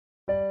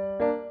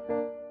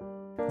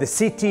The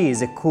CT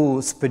is a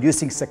course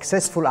producing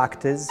successful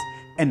actors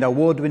and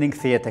award-winning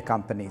theatre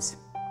companies.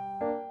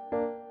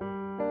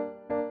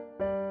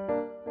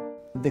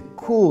 The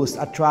course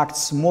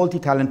attracts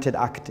multi-talented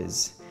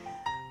actors.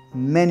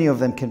 Many of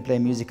them can play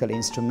musical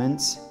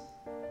instruments.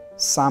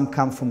 Some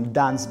come from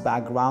dance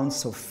backgrounds,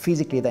 so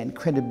physically they're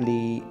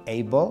incredibly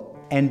able.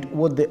 And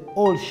what they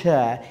all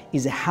share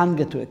is a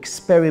hunger to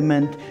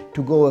experiment,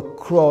 to go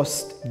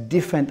across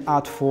different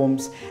art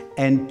forms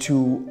and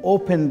to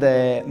open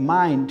their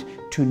mind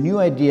to new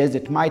ideas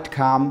that might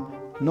come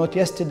not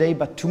yesterday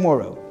but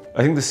tomorrow.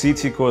 I think the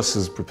CT course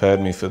has prepared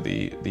me for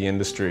the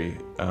industry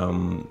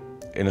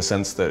in a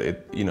sense that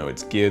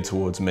it's geared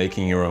towards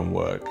making your own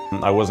work.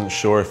 I wasn't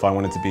sure if I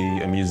wanted to be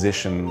a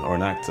musician or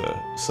an actor,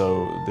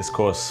 so this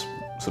course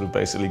sort of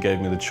basically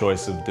gave me the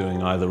choice of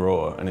doing either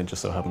or, and it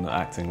just so happened that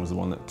acting was the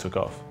one that took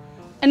off.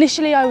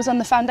 Initially I was on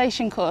the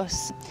foundation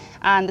course,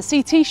 and the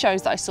CT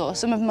shows that I saw,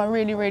 some of them I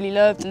really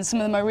loved and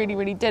some of them I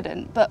really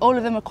didn't, but all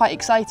of them were quite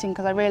exciting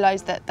because I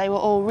realised that they were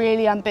all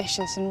really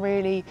ambitious and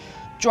really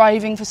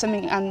driving for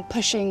something and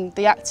pushing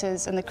the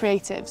actors and the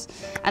creatives.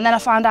 And then I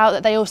found out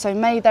that they also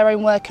made their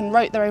own work and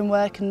wrote their own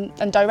work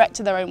and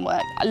directed their own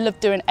work. I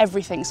loved doing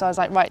everything, so I was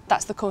like, right,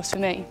 that's the course for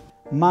me.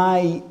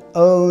 My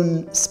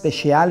own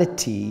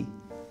speciality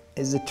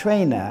as a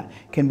trainer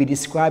can be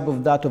described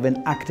as that of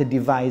an actor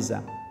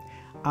deviser.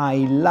 I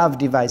love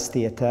devised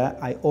theatre.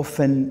 I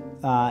often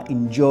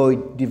enjoy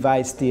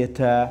devised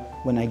theatre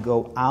when I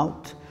go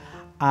out.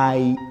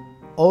 I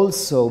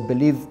also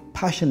believe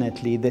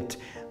passionately that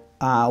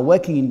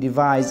working in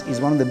devise is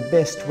one of the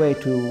best ways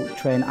to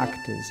train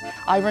actors.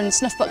 I run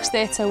Snuffbox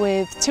Theatre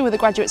with 2 of the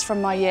graduates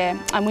from my year,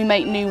 and we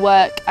make new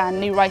work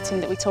and new writing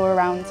that we tour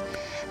around.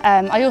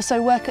 I also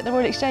work at the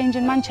Royal Exchange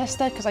in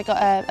Manchester because I got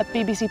a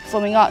BBC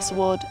Performing Arts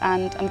Award,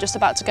 and I'm just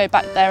about to go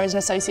back there as an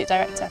Associate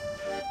Director.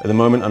 At the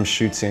moment I'm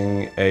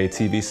shooting a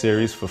TV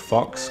series for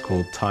Fox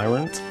called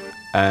Tyrant,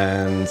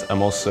 and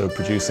I'm also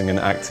producing and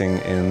acting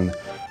in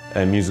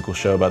a musical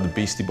show about the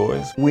Beastie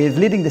Boys. With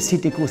leading the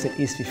CT course at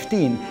East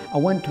 15, I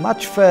went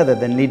much further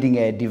than leading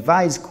a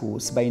devise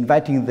course by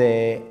inviting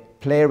the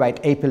playwright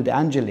April De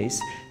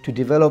Angelis to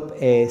develop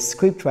a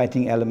script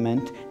writing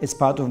element as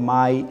part of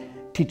my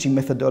teaching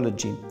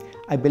methodology.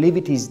 I believe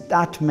it is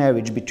that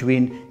marriage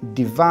between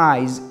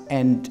devise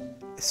and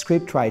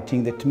script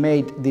writing that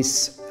made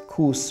this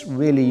course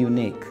really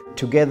unique.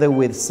 Together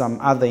with some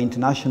other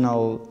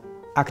international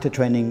actor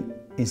training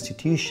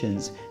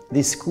institutions,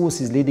 this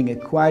course is leading a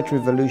quiet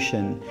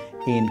revolution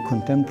in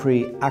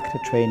contemporary actor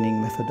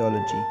training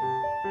methodology.